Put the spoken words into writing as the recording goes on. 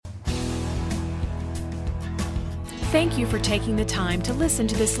Thank you for taking the time to listen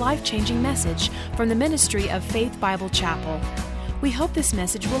to this life-changing message from the ministry of Faith Bible Chapel. We hope this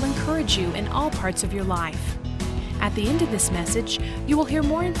message will encourage you in all parts of your life. At the end of this message, you will hear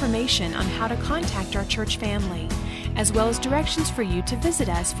more information on how to contact our church family, as well as directions for you to visit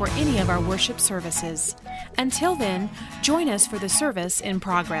us for any of our worship services. Until then, join us for the service in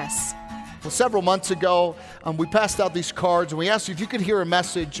progress. Well, several months ago, we passed out these cards and we asked you if you could hear a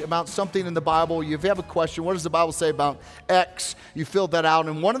message about something in the Bible. If you have a question, what does the Bible say about X? You filled that out.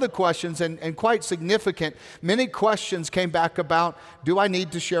 And one of the questions, and quite significant, many questions came back about, do I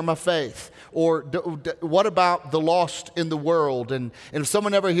need to share my faith? Or what about the lost in the world? And if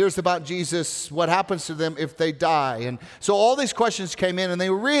someone ever hears about Jesus, what happens to them if they die? And so all these questions came in, and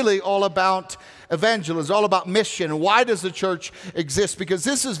they were really all about evangelism, all about mission. And why does the church exist? Because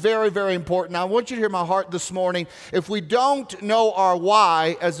this is very, very important. Now, I want you to hear my heart this morning. If we don't know our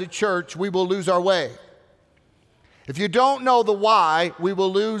why as a church, we will lose our way. If you don't know the why, we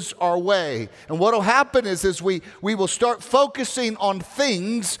will lose our way. And what will happen is we will start focusing on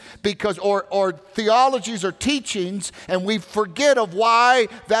things because or theologies or teachings, and we forget of why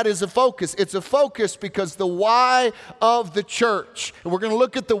that is a focus. It's a focus because the why of the church. And we're going to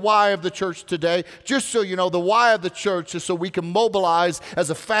look at the why of the church today, just so you know the why of the church is so we can mobilize as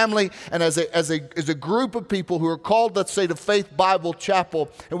a family and as a group of people who are called, let's say, to Faith Bible Chapel,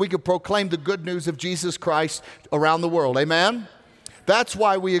 and we can proclaim the good news of Jesus Christ around the world. Amen? That's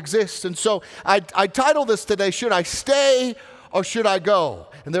why we exist. And so I title this today, Should I Stay or Should I Go?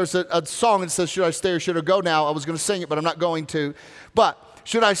 And there's a song that says, Should I Stay or Should I Go now? I was going to sing it, but I'm not going to. But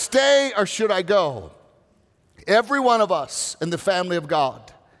should I stay or should I go? Every one of us in the family of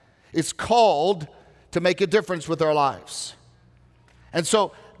God is called to make a difference with our lives. And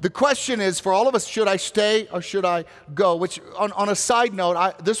so the question is, for all of us, should I stay or should I go? Which, on a side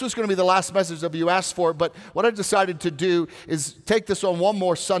note, this was going to be the last message that you asked for, but what I decided to do is take this on one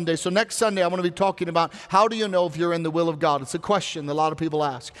more Sunday. So next Sunday, I'm going to be talking about how do you know if you're in the will of God? It's a question that a lot of people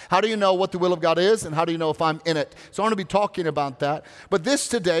ask. How do you know what the will of God is, and how do you know if I'm in it? So I want to be talking about that. But this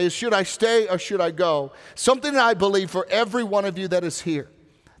today is, should I stay or should I go? Something that I believe for every one of you that is here.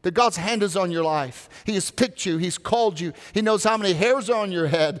 That God's hand is on your life. He has picked you. He's called you. He knows how many hairs are on your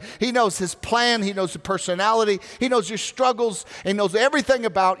head. He knows His plan. He knows the personality. He knows your struggles. He knows everything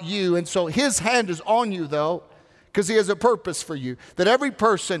about you. And so His hand is on you, though, because He has a purpose for you. That every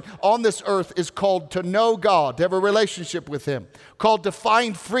person on this earth is called to know God, to have a relationship with Him. Called to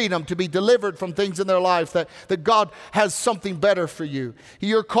find freedom, to be delivered from things in their life. That God has something better for you.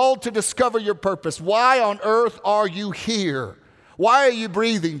 You're called to discover your purpose. Why on earth are you here? Why are you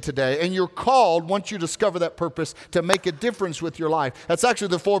breathing today? And you're called, once you discover that purpose, to make a difference with your life. That's actually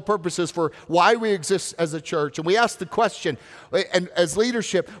the four purposes for why we exist as a church. And we ask the question, and as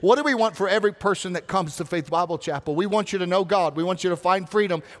leadership, what do we want for every person that comes to Faith Bible Chapel? We want you to know God. We want you to find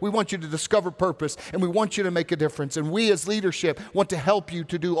freedom. We want you to discover purpose. And we want you to make a difference. And we as leadership want to help you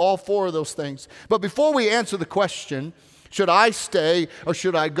to do all four of those things. But before we answer the question, should I stay or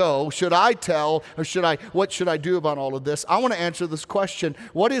should I go? Should I tell or what should I do about all of this? I want to answer this question.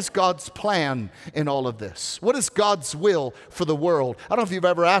 What is God's plan in all of this? What is God's will for the world? I don't know if you've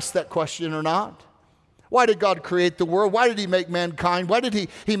ever asked that question or not. Why did God create the world? Why did He make mankind? Why did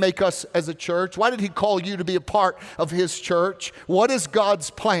He make us as a church? Why did He call you to be a part of His church? What is God's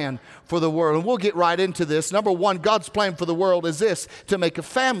plan for the world? And we'll get right into this. Number one, God's plan for the world is this: to make a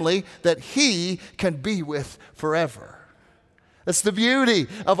family that He can be with forever. That's the beauty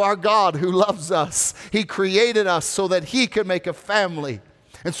of our God who loves us. He created us so that He could make a family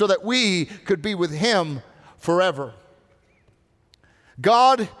and so that we could be with Him forever.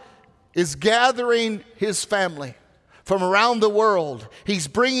 God is gathering His family from around the world. He's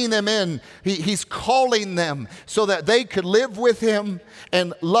bringing them in. He's calling them so that they could live with Him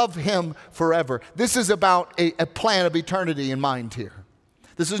and love Him forever. This is about a plan of eternity in mind here.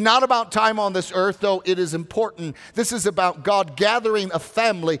 This is not about time on this earth, though it is important. This is about God gathering a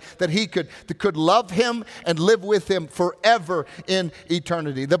family that He could love Him and live with Him forever in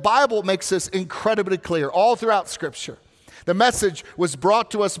eternity. The Bible makes this incredibly clear all throughout Scripture. The message was brought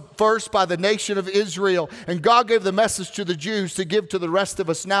to us first by the nation of Israel, and God gave the message to the Jews to give to the rest of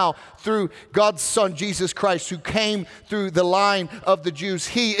us now through God's Son, Jesus Christ, who came through the line of the Jews.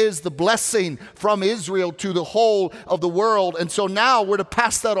 He is the blessing from Israel to the whole of the world, and so now we're to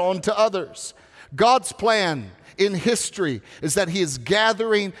pass that on to others. God's plan in history is that He is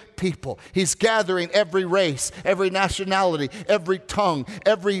gathering people. He's gathering every race, every nationality, every tongue,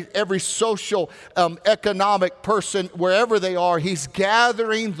 every social, economic person, wherever they are. He's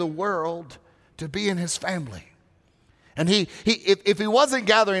gathering the world to be in His family. And if he wasn't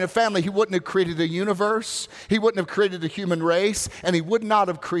gathering a family, he wouldn't have created a universe. He wouldn't have created a human race. And he would not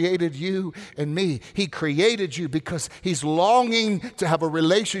have created you and me. He created you because he's longing to have a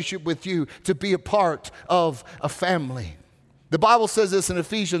relationship with you, to be a part of a family. The Bible says this in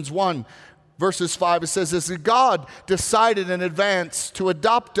Ephesians 1, verses 5. It says this: God decided in advance to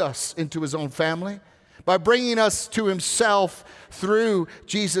adopt us into his own family by bringing us to himself through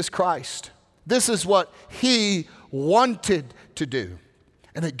Jesus Christ. This is what he wanted to do,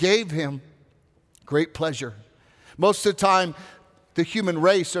 and it gave him great pleasure. Most of the time, the human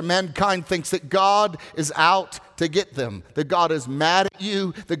race or mankind thinks that God is out to get them, that God is mad at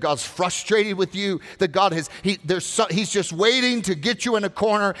you, that God's frustrated with you, that God he's just waiting to get you in a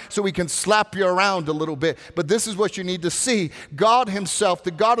corner so he can slap you around a little bit. But this is what you need to see. God himself,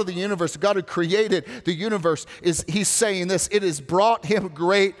 the God of the universe, the God who created the universe, he's saying this: it has brought him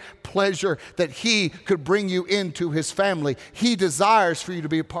great pleasure that he could bring you into his family. He desires for you to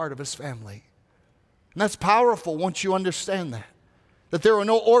be a part of his family. And that's powerful once you understand that there are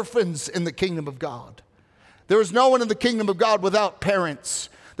no orphans in the kingdom of God. There is no one in the kingdom of God without parents.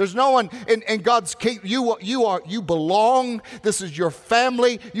 There's no one in God's kingdom. You belong. This is your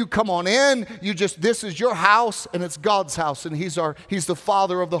family. You come on in. This is your house, and it's God's house, and he's the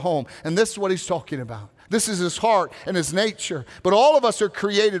father of the home. And this is what he's talking about. This is his heart and his nature. But all of us are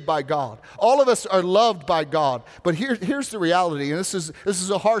created by God. All of us are loved by God. But here's the reality, and this is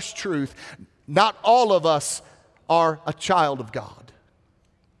a harsh truth. Not all of us are a child of God.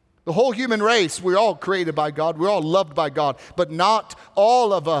 The whole human race, we're all created by God. We're all loved by God. But not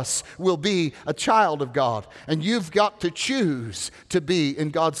all of us will be a child of God. And you've got to choose to be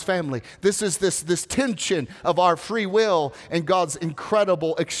in God's family. This is this tension of our free will and God's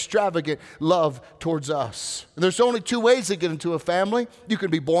incredible, extravagant love towards us. And there's only two ways to get into a family. You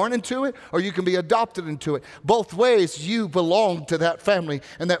can be born into it, or you can be adopted into it. Both ways, you belong to that family,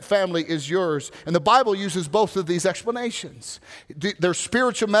 and that family is yours. And the Bible uses both of these explanations. They're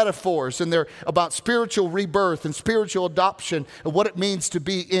spiritual metaphors, and they're about spiritual rebirth and spiritual adoption and what it means to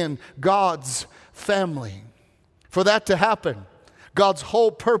be in God's family. For that to happen, God's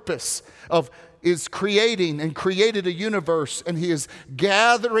whole purpose is creating and created a universe, and he is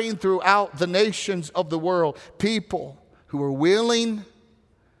gathering throughout the nations of the world people who are willing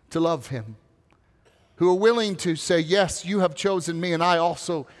to love him, who are willing to say, yes, you have chosen me and I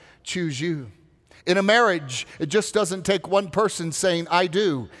also choose you. In a marriage, it just doesn't take one person saying, I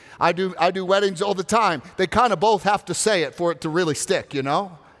do weddings all the time. They kind of both have to say it for it to really stick, you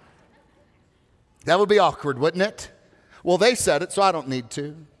know? That would be awkward, wouldn't it? Well, they said it, so I don't need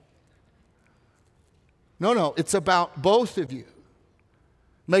to. No, it's about both of you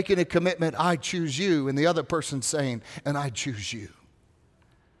making a commitment, I choose you, and the other person saying, and I choose you.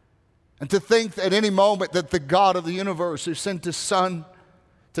 And to think at any moment that the God of the universe who sent his son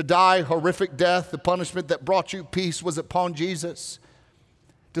to die horrific death, the punishment that brought you peace, was upon Jesus.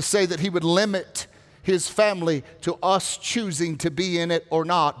 To say that he would limit his family to us choosing to be in it or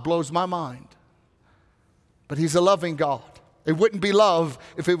not blows my mind. But he's a loving God. It wouldn't be love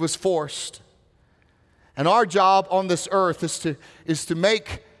if it was forced. And our job on this earth is to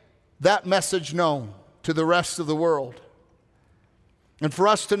make that message known to the rest of the world. And for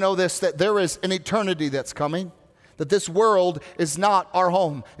us to know this, that there is an eternity that's coming, that this world is not our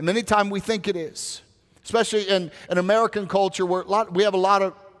home. And many times we think it is, especially in American culture where we have a lot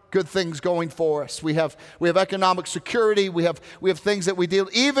of good things going for us. We have economic security. We have things that we deal.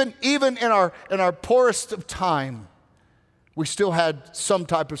 Even in our poorest of time, we still had some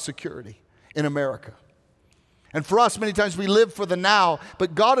type of security in America. And for us, many times we live for the now,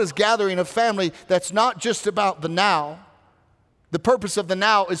 but God is gathering a family that's not just about the now. The purpose of the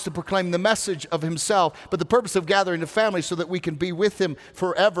now is to proclaim the message of himself, but the purpose of gathering a family so that we can be with him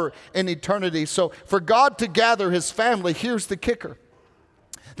forever in eternity. So for God to gather his family, here's the kicker.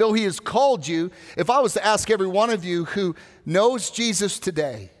 Though he has called you, if I was to ask every one of you who knows Jesus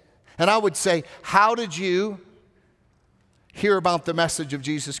today, and I would say, how did you hear about the message of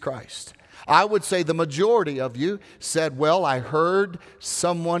Jesus Christ? I would say the majority of you said, well, I heard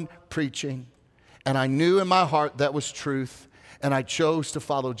someone preaching, and I knew in my heart that was truth, and I chose to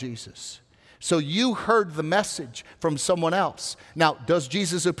follow Jesus. So you heard the message from someone else. Now, does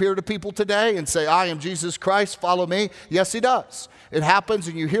Jesus appear to people today and say, I am Jesus Christ, follow me? Yes, he does. It happens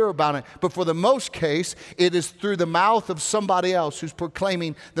and you hear about it. But for the most case, it is through the mouth of somebody else who's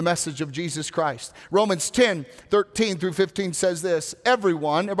proclaiming the message of Jesus Christ. Romans 10, 13 through 15 says this,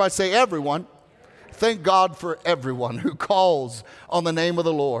 everybody say everyone, thank God for everyone who calls on the name of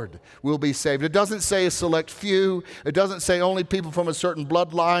the Lord will be saved. It doesn't say a select few. It doesn't say only people from a certain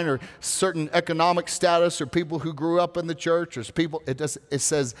bloodline or certain economic status or people who grew up in the church or people. It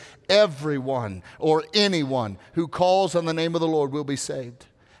says everyone or anyone who calls on the name of the Lord will be saved.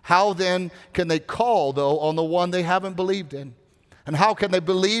 How then can they call, though, on the one they haven't believed in? And how can they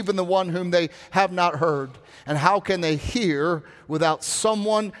believe in the one whom they have not heard? And how can they hear without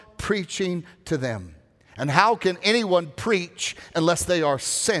someone preaching to them? And how can anyone preach unless they are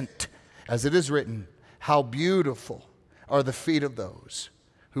sent? As it is written, how beautiful are the feet of those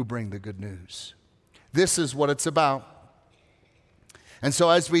who bring the good news. This is what it's about. And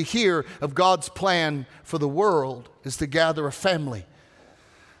so as we hear of God's plan for the world is to gather a family,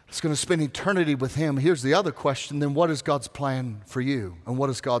 it's going to spend eternity with Him. Here's the other question, then what is God's plan for you? And what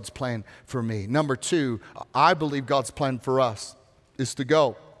is God's plan for me? Number two, I believe God's plan for us is to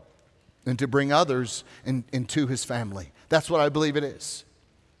go and to bring others into His family. That's what I believe it is.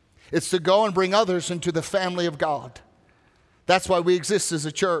 It's to go and bring others into the family of God. That's why we exist as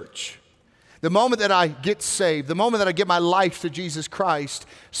a church. The moment that I get saved, the moment that I give my life to Jesus Christ,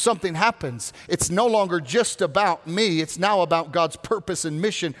 something happens. It's no longer just about me. It's now about God's purpose and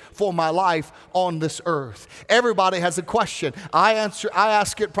mission for my life on this earth. Everybody has a question. I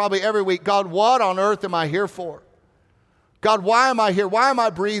ask it probably every week. God, what on earth am I here for? God, why am I here? Why am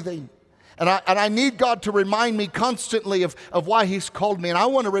I breathing? And I need God to remind me constantly of why He's called me. And I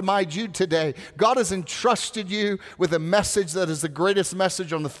want to remind you today, God has entrusted you with a message that is the greatest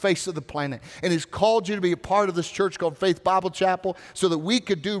message on the face of the planet. And He's called you to be a part of this church called Faith Bible Chapel so that we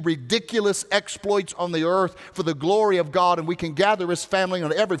could do ridiculous exploits on the earth for the glory of God. And we can gather His family on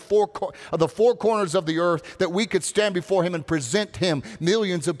the four corners of the earth, that we could stand before Him and present Him,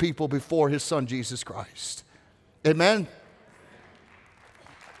 millions of people, before His Son, Jesus Christ. Amen.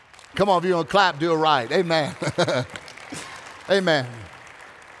 Come on, if you're going to clap, do it right. Amen. Amen.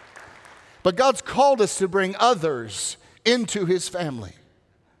 But God's called us to bring others into His family.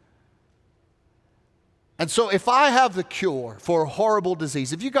 And so if I have the cure for a horrible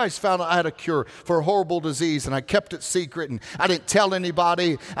disease, if you guys found out I had a cure for a horrible disease and I kept it secret and I didn't tell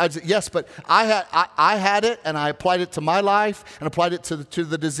anybody, I'd say, yes, but I had it and I applied it to my life and applied it to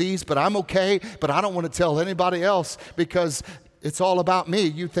the disease, but I'm okay, but I don't want to tell anybody else because it's all about me.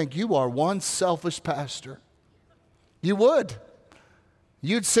 You think you are one selfish pastor. You would.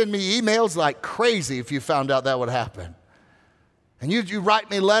 You'd send me emails like crazy if you found out that would happen. And you write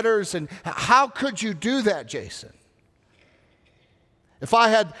me letters, and how could you do that, Jason? If I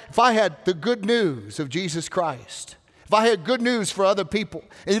had the good news of Jesus Christ, if I had good news for other people,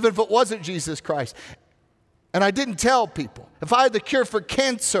 even if it wasn't Jesus Christ, and I didn't tell people, if I had the cure for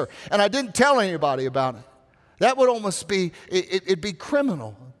cancer and I didn't tell anybody about it, that would almost be, it'd be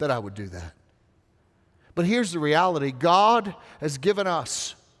criminal that I would do that. But here's the reality. God has given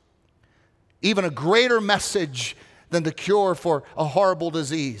us even a greater message than the cure for a horrible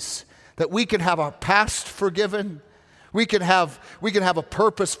disease. That we can have our past forgiven. We can have a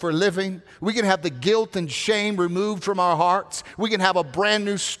purpose for living. We can have the guilt and shame removed from our hearts. We can have a brand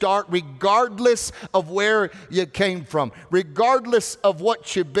new start regardless of where you came from, regardless of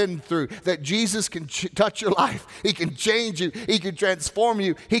what you've been through, that Jesus can touch your life. He can change you. He can transform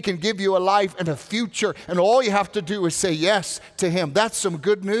you. He can give you a life and a future. And all you have to do is say yes to Him. That's some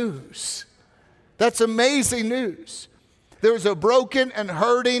good news. That's amazing news. There's a broken and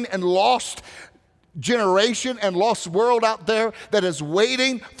hurting and lost generation and lost world out there that is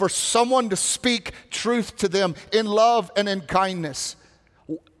waiting for someone to speak truth to them in love and in kindness.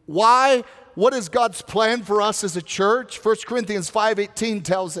 Why? What is God's plan for us as a church? 1 Corinthians 5:18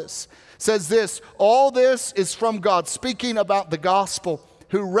 tells us, says this, all this is from God, speaking about the gospel,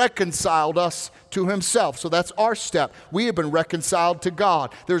 who reconciled us to Himself. So that's our step. We have been reconciled to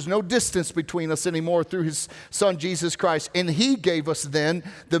God. There's no distance between us anymore through His Son, Jesus Christ. And He gave us then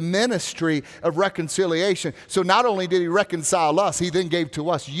the ministry of reconciliation. So not only did He reconcile us, He then gave to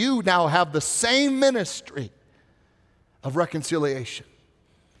us. You now have the same ministry of reconciliation.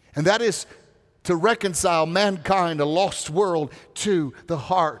 And that is to reconcile mankind, a lost world, to the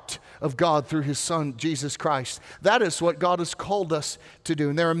heart of God through His Son, Jesus Christ. That is what God has called us to do.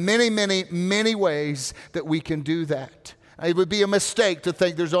 And there are many, many, many ways that we can do that. It would be a mistake to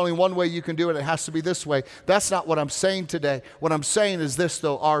think there's only one way you can do it. It has to be this way. That's not what I'm saying today. What I'm saying is this,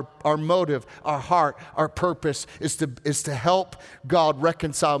 though. Our motive, our heart, our purpose is to help God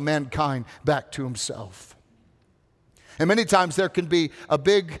reconcile mankind back to Himself. And many times there can be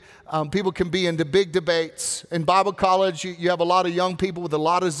people can be into big debates. In Bible college, you have a lot of young people with a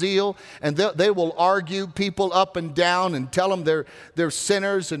lot of zeal, and they will argue people up and down and tell them they're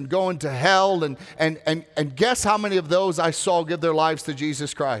sinners and going to hell. And guess how many of those I saw give their lives to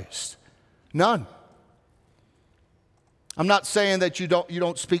Jesus Christ? None. I'm not saying that you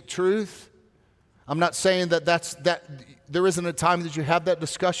don't speak truth. I'm not saying that there isn't a time that you have that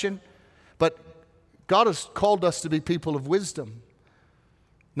discussion, but God has called us to be people of wisdom,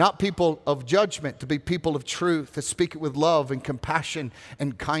 not people of judgment, to be people of truth, to speak it with love and compassion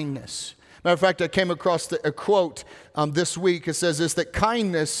and kindness. Matter of fact, I came across a quote this week. It says this, that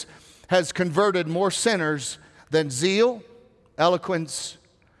kindness has converted more sinners than zeal, eloquence,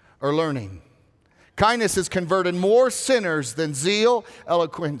 or learning. Kindness has converted more sinners than zeal,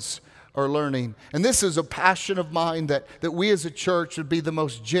 eloquence, or learning. And this is a passion of mine that we as a church would be the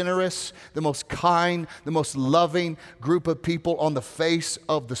most generous, the most kind, the most loving group of people on the face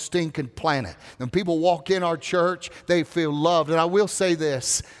of the stinking planet. When people walk in our church, they feel loved. And I will say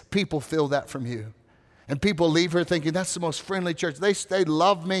this, people feel that from you. And people leave here thinking, that's the most friendly church. They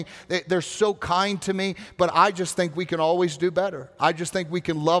love me. They're so kind to me. But I just think we can always do better. I just think we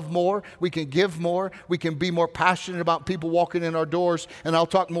can love more. We can give more. We can be more passionate about people walking in our doors. And I'll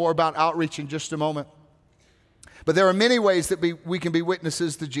talk more about outreach in just a moment. But there are many ways that we can be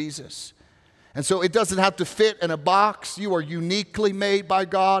witnesses to Jesus. And so it doesn't have to fit in a box. You are uniquely made by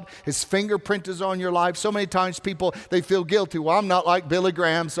God. His fingerprint is on your life. So many times people, they feel guilty. Well, I'm not like Billy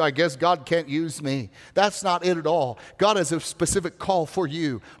Graham, so I guess God can't use me. That's not it at all. God has a specific call for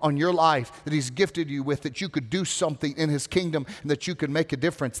you on your life that He's gifted you with, that you could do something in His kingdom and that you could make a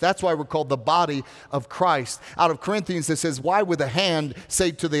difference. That's why we're called the body of Christ. Out of Corinthians, it says, why would the hand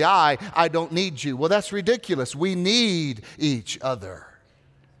say to the eye, I don't need you? Well, that's ridiculous. We need each other.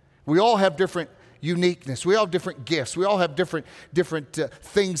 We all have different uniqueness. We all have different gifts. We all have different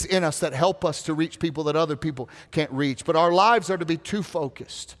things in us that help us to reach people that other people can't reach. But our lives are to be two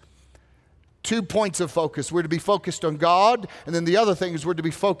focused. 2 points of focus. We're to be focused on God, and then the other thing is we're to be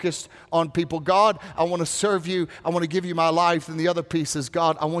focused on people. God, I want to serve you. I want to give you my life. And the other piece is,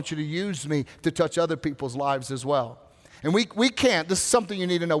 God, I want you to use me to touch other people's lives as well. And we can't, this is something you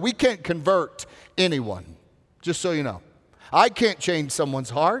need to know, we can't convert anyone, just so you know. I can't change someone's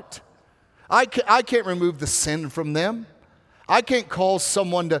heart. I can't remove the sin from them. I can't cause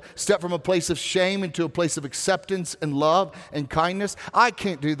someone to step from a place of shame into a place of acceptance and love and kindness. I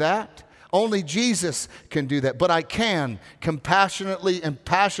can't do that. Only Jesus can do that. But I can compassionately and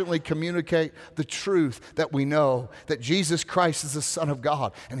passionately communicate the truth that we know, that Jesus Christ is the Son of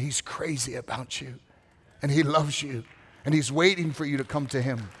God, and He's crazy about you, and He loves you, and He's waiting for you to come to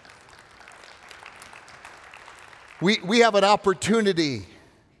Him. We have an opportunity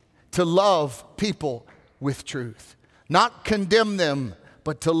to love people with truth. Not condemn them,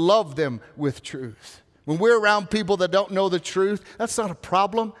 but to love them with truth. When we're around people that don't know the truth, that's not a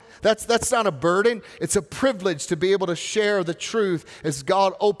problem. That's not a burden. It's a privilege to be able to share the truth as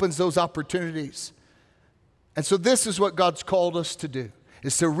God opens those opportunities. And so this is what God's called us to do,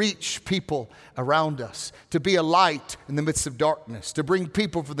 is to reach people around us, to be a light in the midst of darkness, to bring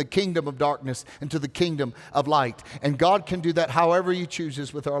people from the kingdom of darkness into the kingdom of light. And God can do that however He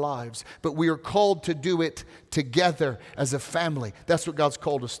chooses with our lives. But we are called to do it together as a family. That's what God's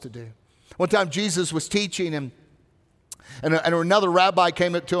called us to do. One time Jesus was teaching and another rabbi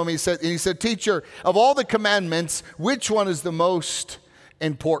came up to him. He said, "Teacher, of all the commandments, which one is the most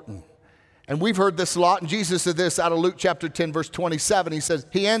important?" And we've heard this a lot, and Jesus said this out of Luke chapter 10, verse 27.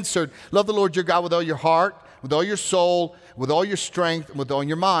 He answered, love the Lord your God with all your heart, with all your soul, with all your strength, and with all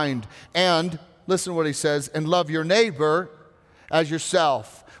your mind. And, listen to what He says, and love your neighbor as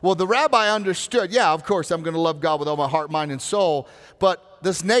yourself. Well, the rabbi understood, yeah, of course, I'm going to love God with all my heart, mind, and soul, but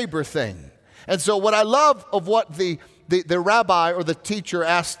this neighbor thing. And so what I love of what the rabbi or the teacher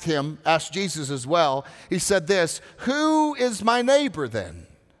asked Jesus as well, he said this, who is my neighbor then?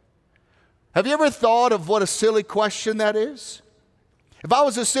 Have you ever thought of what a silly question that is? If I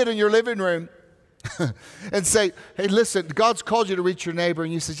was to sit in your living room and say, hey, listen, God's called you to reach your neighbor,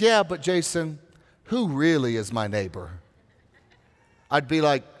 and you says, yeah, but Jason, who really is my neighbor? I'd be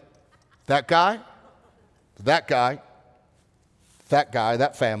like, that guy, that guy, that guy,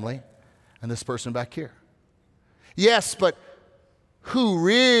 that family, and this person back here. Yes, but who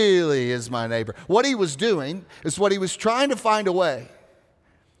really is my neighbor? What he was doing is what he was trying to find a way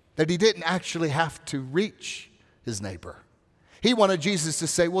that he didn't actually have to reach his neighbor. He wanted Jesus to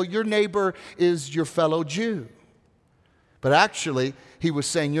say, well, your neighbor is your fellow Jew. But actually, he was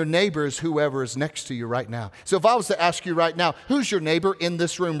saying your neighbor is whoever is next to you right now. So if I was to ask you right now, who's your neighbor in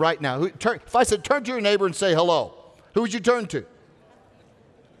this room right now? If I said, turn to your neighbor and say hello, Who would you turn to?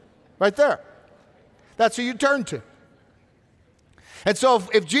 Right there. That's who you turn to. And so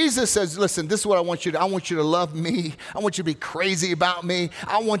if Jesus says, listen, this is what I want you to love me. I want you to be crazy about me.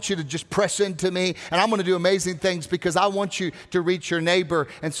 I want you to just press into me. And I'm going to do amazing things because I want you to reach your neighbor.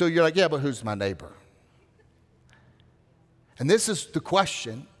 And so you're like, yeah, but who's my neighbor? And this is the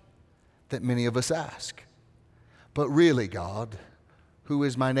question that many of us ask. But really, God, who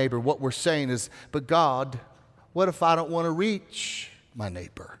is my neighbor? What we're saying is, but God, what if I don't want to reach my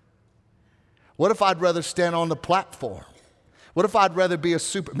neighbor? What if I'd rather stand on the platform? What if I'd rather be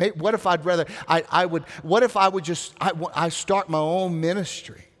what if I'd rather, what if I would just, I start my own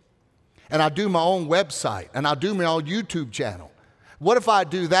ministry and I do my own website and I do my own YouTube channel? What if I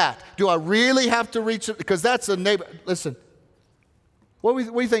do that? Do I really have to reach it? Because that's a neighbor. Listen, what do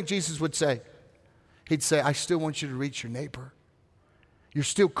you think Jesus would say? He'd say, I still want you to reach your neighbor. You're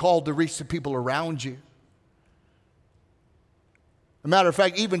still called to reach the people around you. As a matter of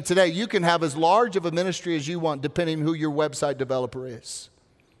fact, even today, you can have as large of a ministry as you want, depending on who your website developer is.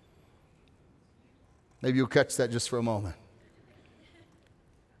 Maybe you'll catch that just for a moment.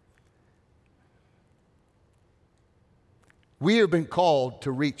 We have been called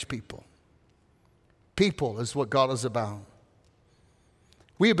to reach people. People is what God is about.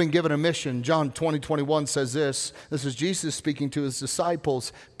 We have been given a mission. John 20:21 says this. This is Jesus speaking to his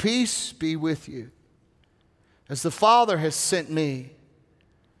disciples. Peace be with you. As the Father has sent me,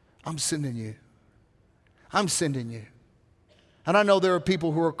 I'm sending you. I'm sending you. And I know there are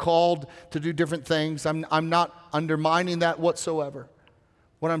people who are called to do different things. I'm not undermining that whatsoever.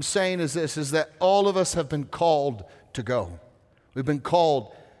 What I'm saying is this, is that all of us have been called to go. We've been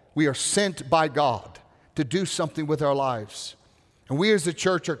called, we are sent by God to do something with our lives. And we as a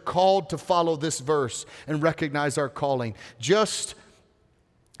church are called to follow this verse and recognize our calling. Just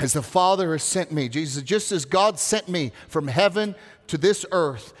as the Father has sent me, Jesus said, just as God sent me from heaven to this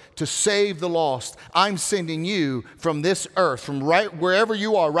earth to save the lost, I'm sending you from this earth, from right wherever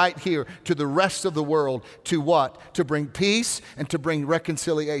you are right here, to the rest of the world. To what? To bring peace and to bring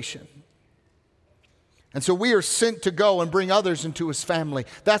reconciliation. And so we are sent to go and bring others into his family.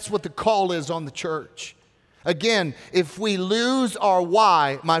 That's what the call is on the church. Again, if we lose our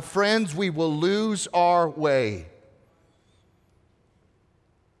why, my friends, we will lose our way.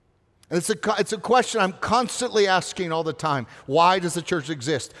 And it's a question I'm constantly asking all the time. Why does the church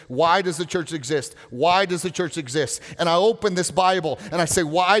exist? Why does the church exist? Why does the church exist? And I open this Bible and I say,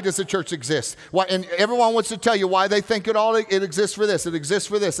 why does the church exist? Why? And everyone wants to tell you why they think it exists for this. It exists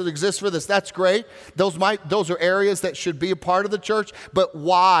for this. It exists for this. That's great. Those are areas that should be a part of the church. But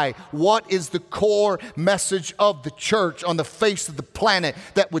why? What is the core message of the church on the face of the planet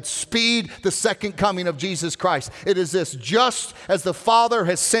that would speed the second coming of Jesus Christ? It is this: just as the Father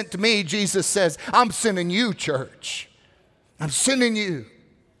has sent me, Jesus says, I'm sending you, church. I'm sending you.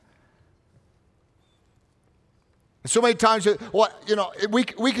 And so many times,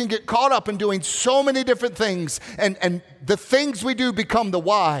 we can get caught up in doing so many different things, and the things we do become the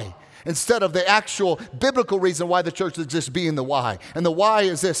why instead of the actual biblical reason why the church exists being the why. And the why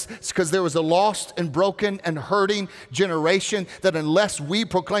is this: it's because there was a lost and broken and hurting generation that unless we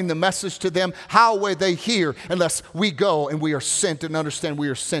proclaim the message to them, how will they hear unless we go and we are sent and understand we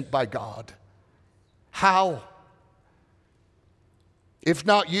are sent by God? How? If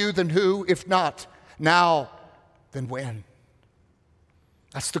not you, then who? If not now, then when?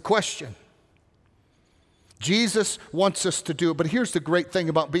 That's the question. Jesus wants us to do it, but here's the great thing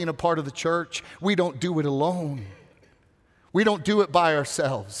about being a part of the church. We don't do it alone. We don't do it by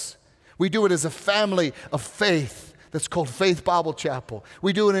ourselves. We do it as a family of faith that's called Faith Bible Chapel.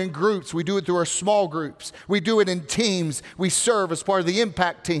 We do it in groups. We do it through our small groups. We do it in teams. We serve as part of the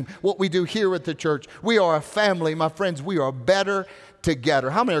impact team, what we do here at the church. We are a family, my friends. We are better together.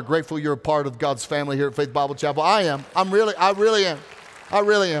 How many are grateful you're a part of God's family here at Faith Bible Chapel? I am. I really am. I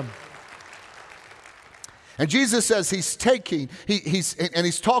really am. And Jesus says he's talking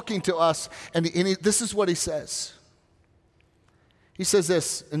to us, and this is what he says. He says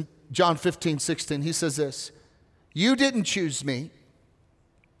this in John 15:16. He says this: you didn't choose me,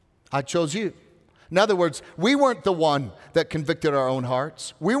 I chose you. In other words, we weren't the one that convicted our own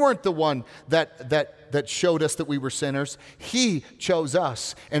hearts. We weren't the one that showed us that we were sinners. He chose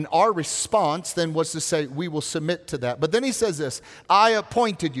us. And our response then was to say, we will submit to that. But then he says this: I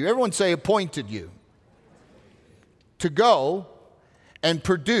appointed you. Everyone say, appointed you. To go and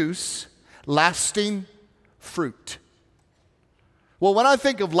produce lasting fruit. Well, when I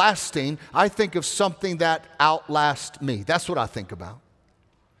think of lasting, I think of something that outlasts me. That's what I think about.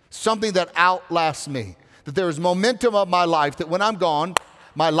 Something that outlasts me. That there is momentum of my life that when I'm gone,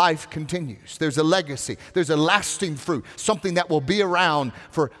 my life continues. There's a legacy. There's a lasting fruit, something that will be around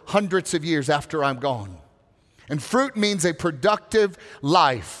for hundreds of years after I'm gone. And fruit means a productive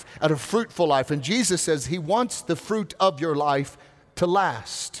life and a fruitful life. And Jesus says he wants the fruit of your life to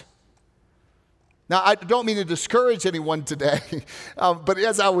last. Now, I don't mean to discourage anyone today, but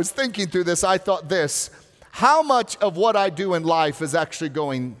as I was thinking through this, I thought this: how much of what I do in life is actually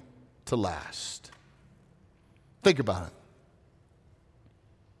going to last? Think about it.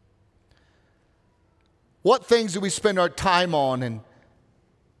 What things do we spend our time on and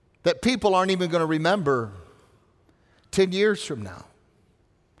that people aren't even going to remember 10 years from now?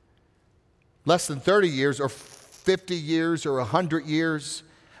 Less than 30 years or 50 years or 100 years.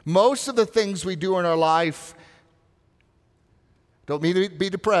 Most of the things we do in our life, don't mean to be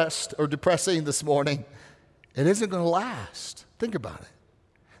depressed or depressing this morning, it isn't going to last. Think about it.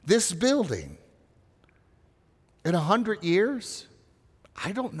 This building, in 100 years,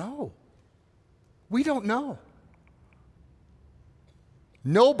 I don't know. We don't know.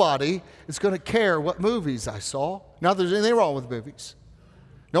 Nobody is going to care what movies I saw. Not that there's anything wrong with movies.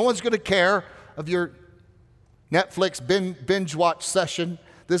 No one's going to care of your Netflix binge watch session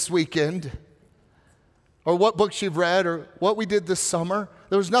this weekend, or what books you've read, or what we did this summer.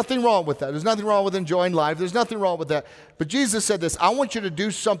 There was nothing wrong with that. There's nothing wrong with enjoying life. There's nothing wrong with that. But Jesus said this: I want you to do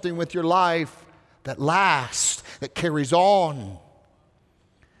something with your life that lasts, that carries on.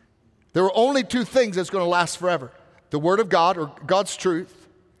 There are only two things that's going to last forever: the Word of God, or God's truth,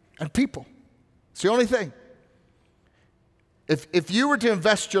 and people. It's the only thing. If you were to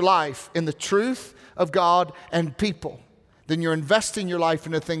invest your life in the truth of God and people, then you're investing your life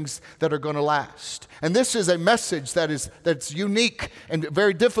into things that are going to last. And this is a message that's unique and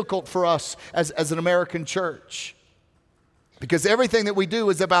very difficult for us as an American church. Because everything that we do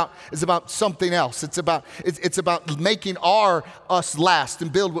is about something else. It's about making us last and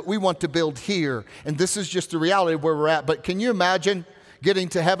build what we want to build here. And this is just the reality of where we're at. But can you imagine getting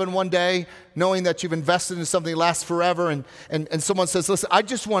to heaven one day, knowing that you've invested in something that lasts forever, and someone says, listen, I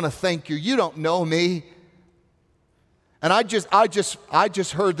just want to thank you. You don't know me. And I just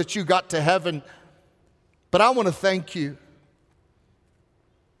heard that you got to heaven, but I want to thank you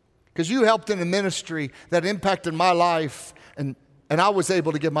because you helped in a ministry that impacted my life, and I was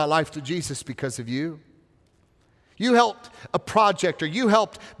able to give my life to Jesus because of you. You helped a project, or you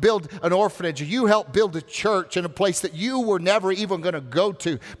helped build an orphanage, or you helped build a church in a place that you were never even going to go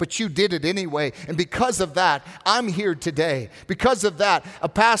to, but you did it anyway. And because of that, I'm here today. Because of that, a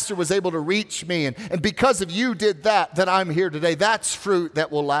pastor was able to reach me. And because of you did that I'm here today. That's fruit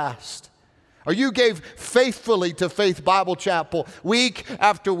that will last. Or you gave faithfully to Faith Bible Chapel week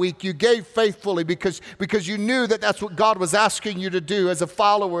after week. You gave faithfully because you knew that that's what God was asking you to do as a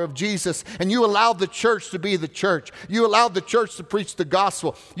follower of Jesus. And you allowed the church to be the church. You allowed the church to preach the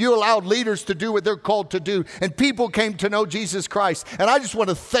gospel. You allowed leaders to do what they're called to do. And people came to know Jesus Christ. And I just want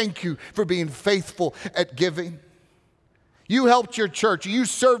to thank you for being faithful at giving. You helped your church. You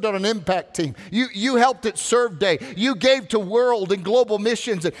served on an impact team. You helped at Serve Day. You gave to world and global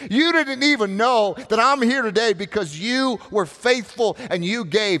missions. And you didn't even know that I'm here today because you were faithful and you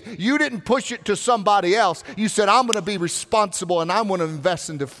gave. You didn't push it to somebody else. You said, I'm going to be responsible and I'm going to invest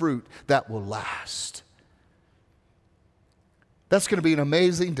into fruit that will last. That's going to be an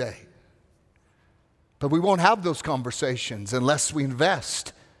amazing day. But we won't have those conversations unless we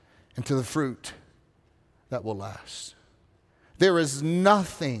invest into the fruit that will last. There is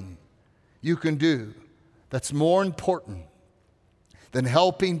nothing you can do that's more important than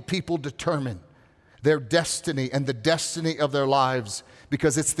helping people determine their destiny and the destiny of their lives,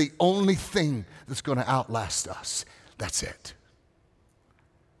 because it's the only thing that's going to outlast us. That's it.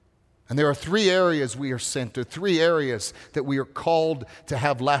 And there are three areas we are sent to, three areas that we are called to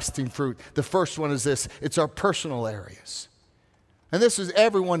have lasting fruit. The first one is this: it's our personal areas. And this is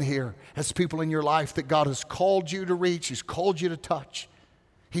everyone here has people in your life that God has called you to reach. He's called you to touch.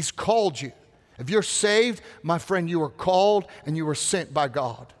 He's called you. If you're saved, my friend, you are called and you are sent by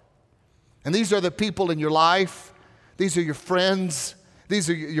God. And these are the people in your life. These are your friends. These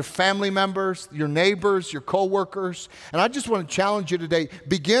are your family members, your neighbors, your coworkers. And I just want to challenge you today.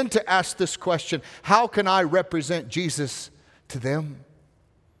 Begin to ask this question: how can I represent Jesus to them?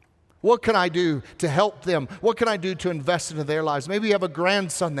 What can I do to help them? What can I do to invest into their lives? Maybe you have a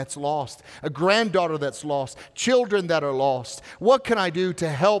grandson that's lost, a granddaughter that's lost, children that are lost. What can I do to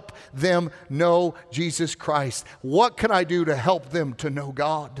help them know Jesus Christ? What can I do to help them to know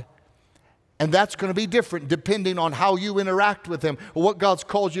God? And that's going to be different depending on how you interact with them, or what God's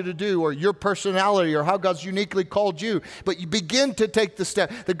called you to do, or your personality, or how God's uniquely called you. But you begin to take the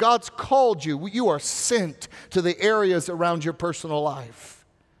step that God's called you. You are sent to the areas around your personal life.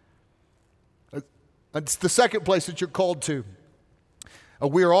 It's the second place that you're called to.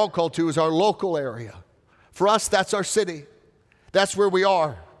 We are all called to is our local area. For us, that's our city. That's where we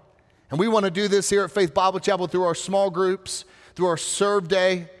are. And we want to do this here at Faith Bible Chapel through our small groups, through our serve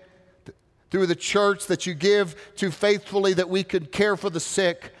day, through the church that you give to faithfully, that we can care for the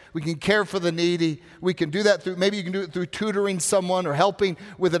sick, we can care for the needy. We can do that through, maybe you can do it through tutoring someone or helping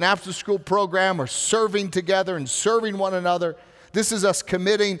with an after-school program or serving together and serving one another. This is us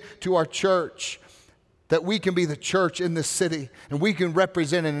committing to our church, that we can be the church in this city and we can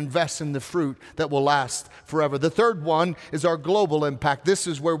represent and invest in the fruit that will last forever. The third one is our global impact. This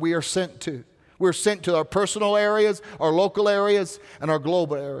is where we are sent to. We're sent to our personal areas, our local areas, and our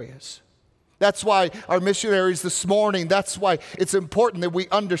global areas. That's why our missionaries this morning, that's why it's important that we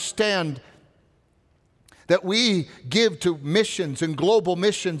understand that we give to missions and global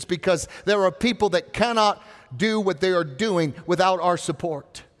missions, because there are people that cannot do what they are doing without our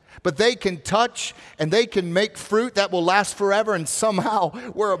support. But they can touch and they can make fruit that will last forever, and somehow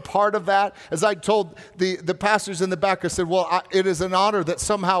we're a part of that. As I told the pastors in the back, I said, it is an honor that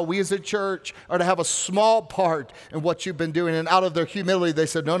somehow we as a church are to have a small part in what you've been doing. And out of their humility, they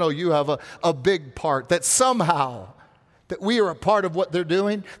said, no, you have a big part, that somehow that we are a part of what they're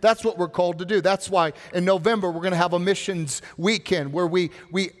doing. That's what we're called to do. That's why in November we're going to have a missions weekend where we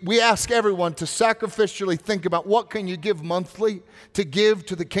ask everyone to sacrificially think about what can you give monthly to give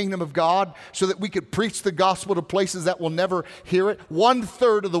to the kingdom of God so that we could preach the gospel to places that will never hear it.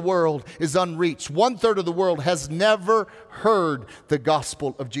 1/3 of the world is unreached. 1/3 of the world has never heard the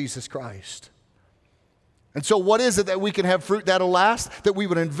gospel of Jesus Christ. And so what is it that we can have fruit that'll last? That we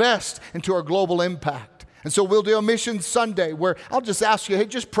would invest into our global impact. And so we'll do a Mission Sunday where I'll just ask you, hey,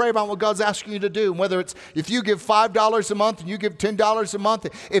 just pray about what God's asking you to do. And whether it's, if you give $5 a month and you give $10 a month,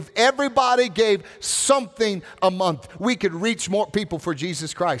 if everybody gave something a month, we could reach more people for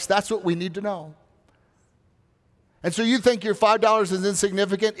Jesus Christ. That's what we need to know. And so you think your $5 is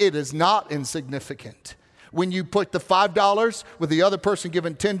insignificant? It is not insignificant. When you put the $5 with the other person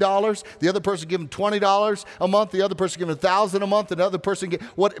giving $10, the other person giving $20 a month, the other person giving $1,000 a month, another person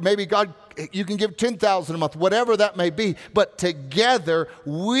maybe God, you can give $10,000 a month, whatever that may be. But together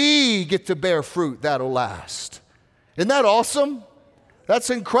we get to bear fruit that'll last. Isn't that awesome? That's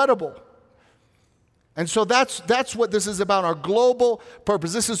incredible. And so that's what this is about, our global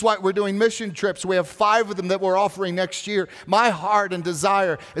purpose. This is why we're doing mission trips. We have 5 of them that we're offering next year. My heart and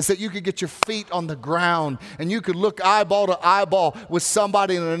desire is that you could get your feet on the ground and you could look eyeball to eyeball with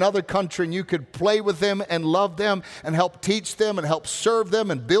somebody in another country, and you could play with them and love them and help teach them and help serve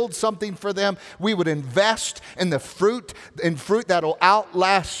them and build something for them. We would invest in the fruit that'll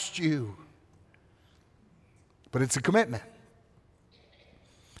outlast you. But it's a commitment.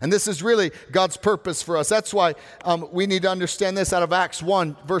 And this is really God's purpose for us. That's why we need to understand this. Out of Acts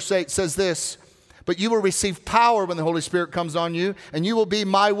 1, verse 8 says this, but you will receive power when the Holy Spirit comes on you, and you will be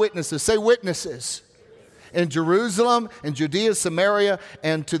my witnesses. Say witnesses. In Jerusalem, in Judea, Samaria,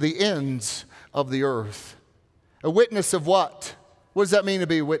 and to the ends of the earth. A witness of what? What does that mean to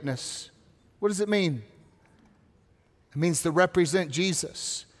be a witness? What does it mean? It means to represent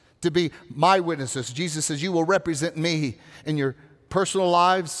Jesus, to be my witnesses. Jesus says, you will represent me in your personal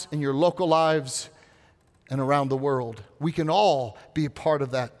lives, in your local lives, and around the world. We can all be a part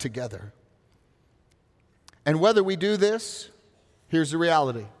of that together. And whether we do this, here's the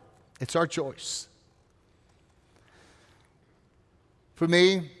reality. It's our choice. For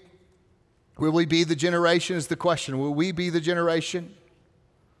me, will we be the generation is the question. Will we be the generation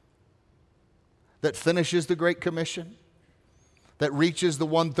that finishes the Great Commission, that reaches the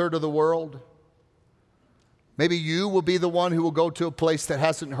 1/3 of the world? Maybe you will be the one who will go to a place that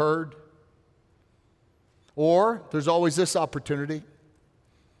hasn't heard. Or there's always this opportunity.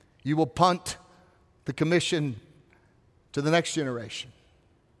 You will punt the commission to the next generation.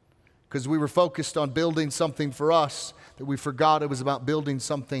 Because we were focused on building something for us that we forgot it was about building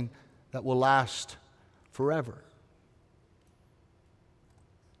something that will last forever.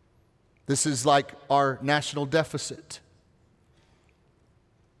 This is like our national deficit.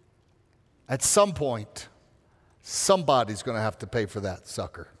 At some point, somebody's going to have to pay for that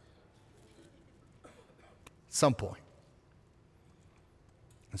sucker. At some point.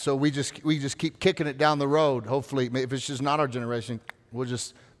 And so we just keep kicking it down the road. Hopefully, if it's just not our generation,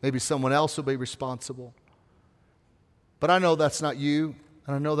 maybe someone else will be responsible. But I know that's not you,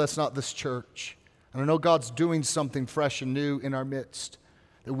 and I know that's not this church. And I know God's doing something fresh and new in our midst.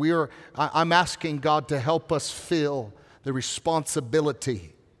 I'm asking God to help us feel the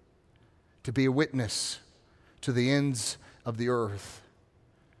responsibility to be a witness to the ends of the earth.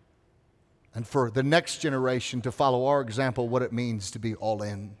 And for the next generation to follow our example, what it means to be all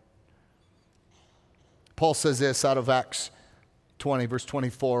in. Paul says this out of Acts 20, verse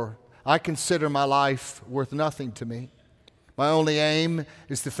 24. I consider my life worth nothing to me. My only aim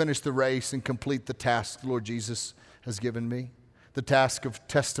is to finish the race and complete the task the Lord Jesus has given me. The task of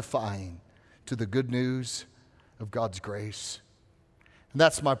testifying to the good news of God's grace. And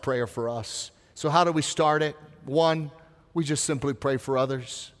that's my prayer for us. So how do we start it? One, we just simply pray for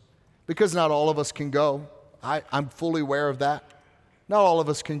others. Because not all of us can go. I'm fully aware of that. Not all of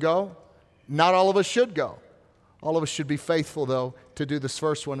us can go. Not all of us should go. All of us should be faithful, though, to do this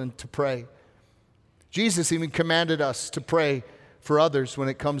first one and to pray. Jesus even commanded us to pray for others when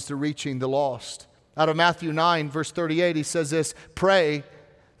it comes to reaching the lost. Out of Matthew 9, verse 38, he says this, pray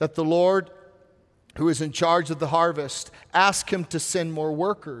that the Lord who is in charge of the harvest, ask him to send more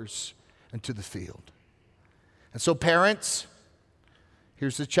workers into the field. And so parents,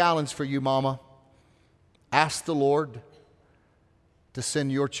 here's the challenge for you, mama. Ask the Lord to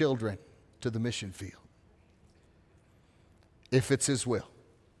send your children to the mission field. If it's his will.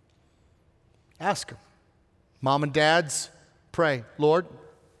 Ask him. Mom and dads, pray. Lord,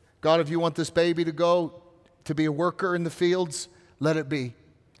 God, if you want this baby to go to be a worker in the fields, let it be.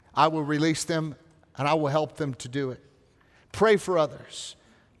 I will release them and I will help them to do it. Pray for others.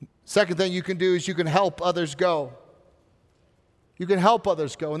 Second thing you can do is you can help others go. You can help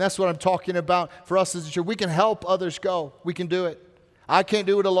others go. And that's what I'm talking about for us as a church. We can help others go. We can do it. I can't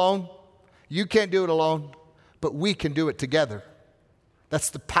do it alone. You can't do it alone. But we can do it together.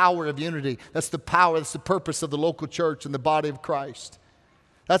 That's the power of unity. That's the power, that's the purpose of the local church and the body of Christ.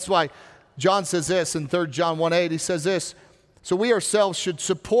 That's why John says this in 3 John 1:8. He says this, so we ourselves should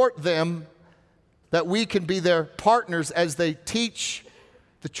support them that we can be their partners as they teach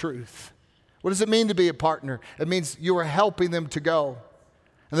the truth. What does it mean to be a partner? It means you are helping them to go.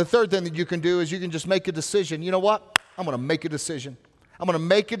 And the third thing that you can do is you can just make a decision. You know what? I'm going to make a decision. I'm going to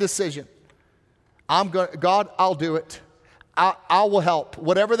make a decision. God, I'll do it. I will help.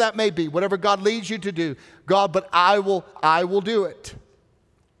 Whatever that may be, whatever God leads you to do. God, but I will do it.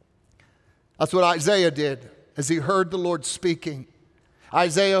 That's what Isaiah did as he heard the Lord speaking.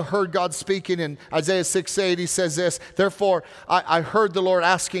 Isaiah heard God speaking in Isaiah 6:8. He says this, therefore I heard the Lord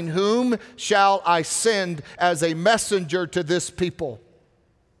asking, whom shall I send as a messenger to this people?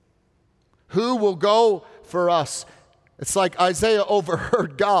 Who will go for us? It's like Isaiah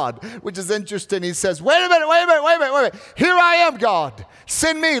overheard God, which is interesting. He says, wait a minute. Here I am, God.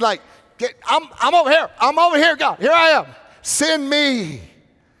 Send me. I'm over here. I'm over here, God. Here I am. Send me.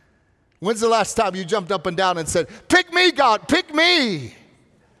 When's the last time you jumped up and down and said, pick me, God, pick me?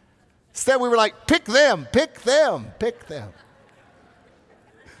 Instead, we were like, pick them.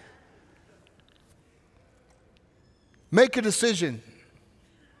 Make a decision.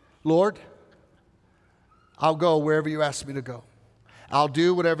 Lord, I'll go wherever you ask me to go. I'll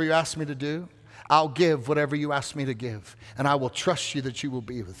do whatever you ask me to do. I'll give whatever you ask me to give. And I will trust you that you will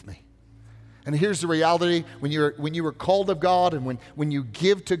be with me. And here's the reality. When you are called of God and when you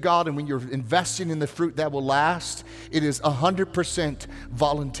give to God and when you're investing in the fruit that will last, it is 100%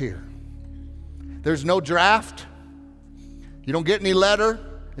 volunteer. There's no draft. You don't get any letter.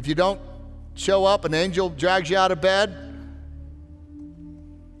 If you don't show up, an angel drags you out of bed.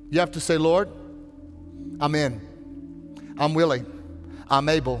 You have to say, Lord, I'm in. I'm willing. I'm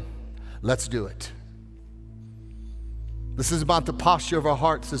able. Let's do it. This is about the posture of our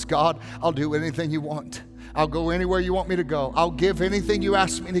hearts. Says, God, I'll do anything you want. I'll go anywhere you want me to go. I'll give anything you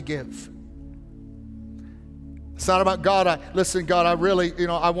ask me to give. It's not about God. Listen, God, I really,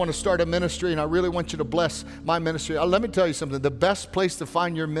 I want to start a ministry and I really want you to bless my ministry. Let me tell you something. The best place to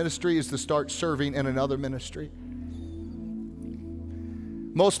find your ministry is to start serving in another ministry.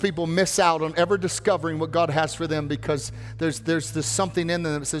 Most people miss out on ever discovering what God has for them because there's this something in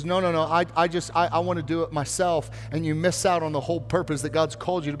them that says, no, I want to do it myself. And you miss out on the whole purpose that God's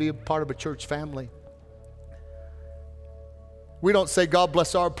called you to be a part of a church family. We don't say, God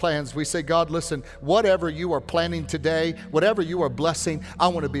bless our plans. We say, God, listen, whatever you are planning today, whatever you are blessing, I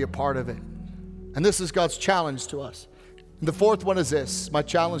want to be a part of it. And this is God's challenge to us. And the fourth one is this, my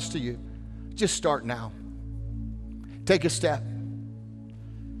challenge to you. Just start now. Take a step.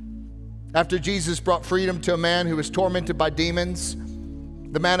 After Jesus brought freedom to a man who was tormented by demons,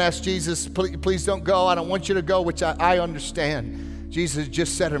 the man asked Jesus, please don't go. I don't want you to go, which I understand. Jesus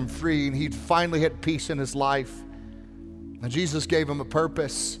just set him free, and he finally had peace in his life. And Jesus gave him a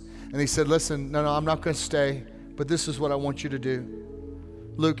purpose. And he said, listen, no, I'm not going to stay, but this is what I want you to do.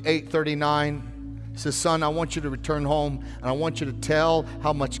 Luke 8:39 says, son, I want you to return home, and I want you to tell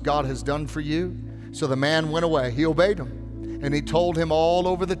how much God has done for you. So the man went away. He obeyed him. And he told him all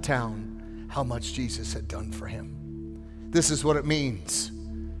over the town how much Jesus had done for him. This is what it means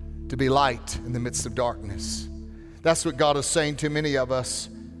to be light in the midst of darkness. That's what God is saying to many of us.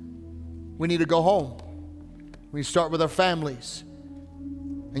 We need to go home. We start with our families.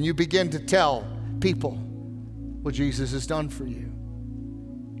 And you begin to tell people what Jesus has done for you.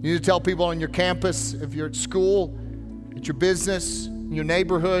 You need to tell people on your campus, if you're at school, at your business, in your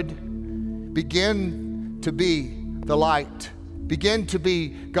neighborhood. Begin to be the light. Begin to be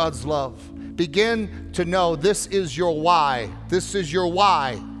God's love. Begin to know this is your why. This is your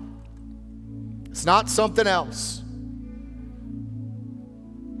why. It's not something else.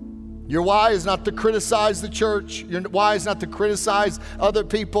 Your why is not to criticize the church. Your why is not to criticize other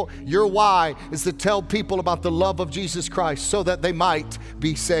people. Your why is to tell people about the love of Jesus Christ so that they might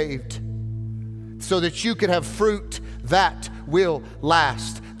be saved, so that you can have fruit that will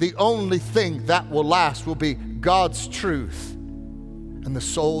last. The only thing that will last will be God's truth and the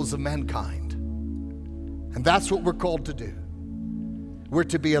souls of mankind. And that's what we're called to do. We're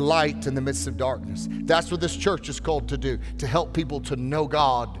to be a light in the midst of darkness. That's what this church is called to do, to help people to know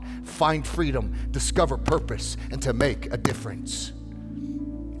God, find freedom, discover purpose, and to make a difference.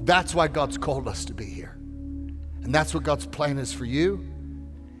 That's why God's called us to be here. And that's what God's plan is for you.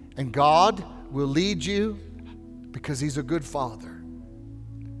 And God will lead you because He's a good Father.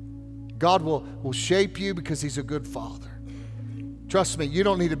 God will shape you because He's a good Father. Trust me, you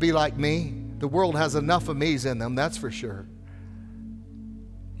don't need to be like me. The world has enough of me's in them, that's for sure.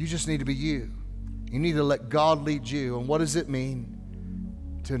 You just need to be you. You need to let God lead you. And what does it mean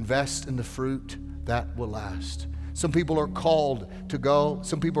to invest in the fruit that will last? Some people are called to go.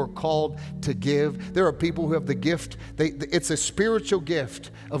 Some people are called to give. There are people who have the gift. It's a spiritual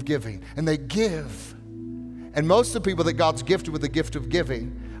gift of giving. And they give. And most of the people that God's gifted with the gift of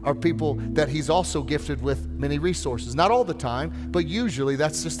giving are people that He's also gifted with many resources. Not all the time, but usually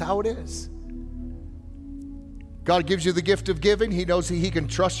that's just how it is. God gives you the gift of giving. He knows He can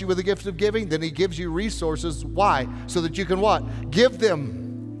trust you with the gift of giving. Then He gives you resources. Why? So that you can what? Give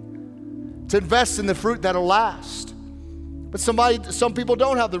them. To invest in the fruit that'll last. But some people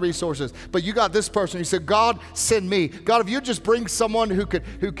don't have the resources. But you got this person. You said, God, send me. God, if you just bring someone who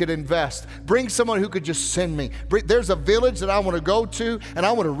could invest. Bring someone who could just send me. There's a village that I want to go to, and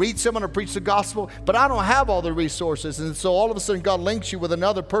I want to reach someone to preach the gospel, but I don't have all the resources. And so all of a sudden God links you with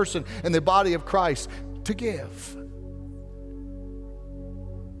another person in the body of Christ to give.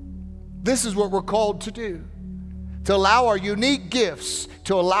 This is what we're called to do. To allow our unique gifts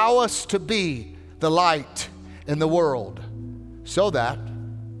to allow us to be the light in the world so that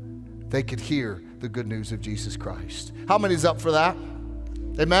they could hear the good news of Jesus Christ. How many's up for that?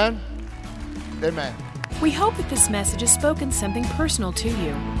 Amen? Amen. We hope that this message has spoken something personal to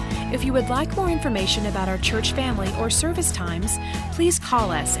you. If you would like more information about our church family or service times, please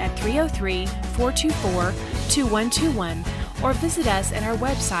call us at 303-424-2121 or visit us at our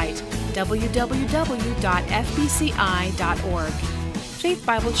website, www.fbci.org. Faith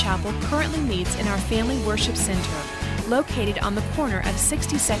Bible Chapel currently meets in our Family Worship Center, located on the corner of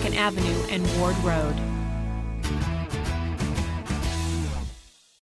 62nd Avenue and Ward Road.